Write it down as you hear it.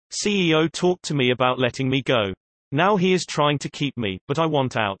CEO talked to me about letting me go. Now he is trying to keep me, but I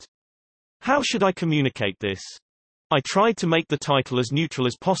want out. How should I communicate this? I tried to make the title as neutral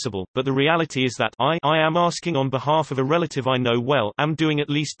as possible, but the reality is that I am asking on behalf of a relative I know well, am doing at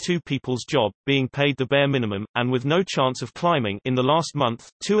least two people's job, being paid the bare minimum, and with no chance of climbing. In the last month,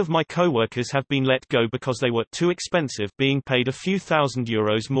 two of my co-workers have been let go because they were too expensive, being paid a few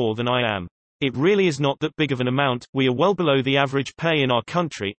 €1,000 more than I am. It really is not that big of an amount. We are well below the average pay in our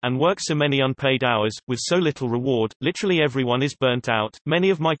country, and work so many unpaid hours, with so little reward. Literally everyone is burnt out.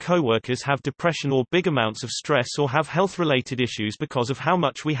 Many of my co-workers have depression or big amounts of stress or have health-related issues because of how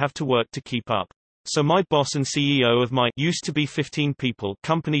much we have to work to keep up. So my boss and CEO of my used to be 15 people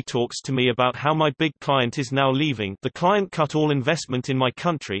company talks to me about how my big client is now leaving. The client cut all investment in my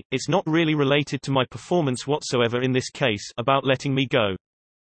country. It's not really related to my performance whatsoever in this case, about letting me go.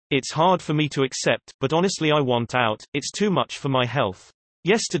 It's hard for me to accept, but honestly I want out. It's too much for my health.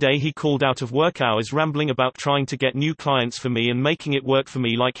 Yesterday he called out of work hours rambling about trying to get new clients for me and making it work for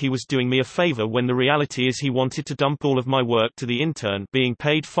me like he was doing me a favor, when the reality is he wanted to dump all of my work to the intern, being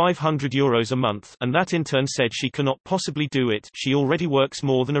paid €500 a month, and that intern said she cannot possibly do it. She already works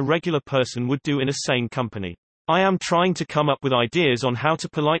more than a regular person would do in a sane company. I am trying to come up with ideas on how to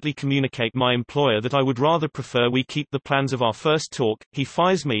politely communicate my employer that I would rather prefer we keep the plans of our first talk, he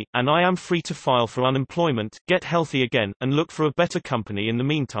fires me, and I am free to file for unemployment, get healthy again, and look for a better company in the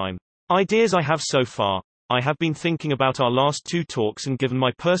meantime. Ideas I have so far. I have been thinking about our last two talks, and given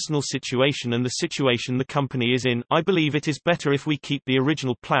my personal situation and the situation the company is in, I believe it is better if we keep the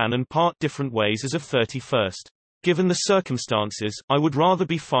original plan and part different ways as of 31st. Given the circumstances, I would rather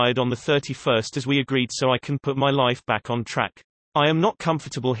be fired on the 31st as we agreed so I can put my life back on track. I am not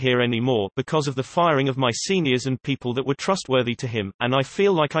comfortable here anymore because of the firing of my seniors and people that were trustworthy to him, and I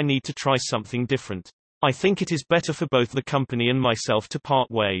feel like I need to try something different. I think it is better for both the company and myself to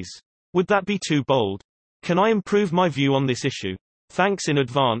part ways. Would that be too bold? Can I improve my view on this issue? Thanks in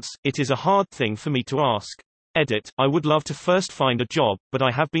advance. It is a hard thing for me to ask. Edit. I would love to first find a job, but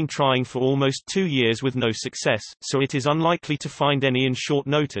I have been trying for almost 2 years with no success, so it is unlikely to find any in short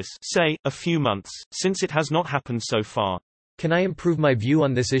notice, say, a few months, since it has not happened so far. Can I improve my view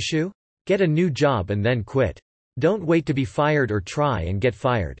on this issue? Get a new job and then quit. Don't wait to be fired or try and get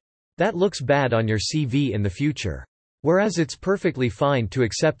fired. That looks bad on your CV in the future. Whereas it's perfectly fine to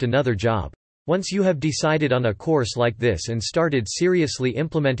accept another job. Once you have decided on a course like this and started seriously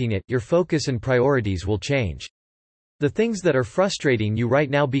implementing it, your focus and priorities will change. The things that are frustrating you right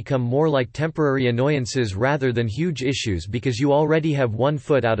now become more like temporary annoyances rather than huge issues because you already have one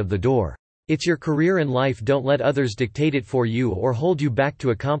foot out of the door. It's your career and life. Don't let others dictate it for you or hold you back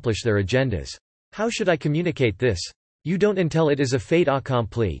to accomplish their agendas. How should I communicate this? You don't until it is a fait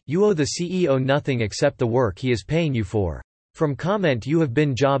accompli. You owe the CEO nothing except the work he is paying you for. From comment: you have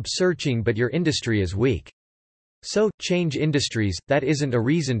been job searching but your industry is weak. So, change industries. That isn't a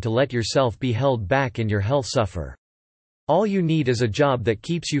reason to let yourself be held back and your health suffer. All you need is a job that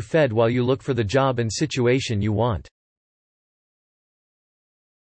keeps you fed while you look for the job and situation you want.